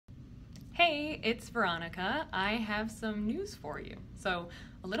Hey, it's Veronica. I have some news for you. So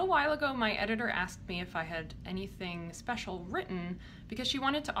a little while ago, my editor asked me if I had anything special written because she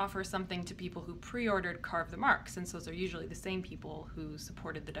wanted to offer something to people who pre-ordered Carve the Mark, since those are usually the same people who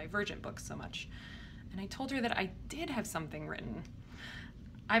supported the Divergent books so much. And I told her that I did have something written.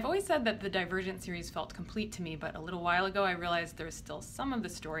 I've always said that the Divergent series felt complete to me, but a little while ago I realized there was still some of the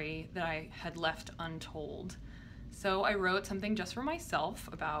story that I had left untold. So I wrote something just for myself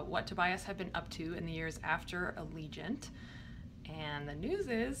about what Tobias had been up to in the years after Allegiant. And the news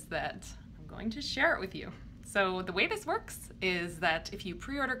is that I'm going to share it with you. So the way this works is that if you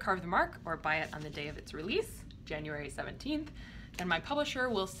pre-order Carve the Mark or buy it on the day of its release, January 17th, then my publisher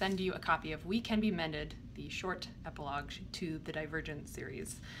will send you a copy of Can Be Mended, the short epilogue to the Divergent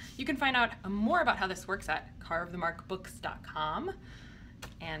series. You can find out more about how this works at carvethemarkbooks.com,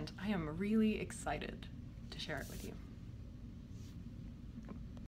 and I am really excited to share it with you.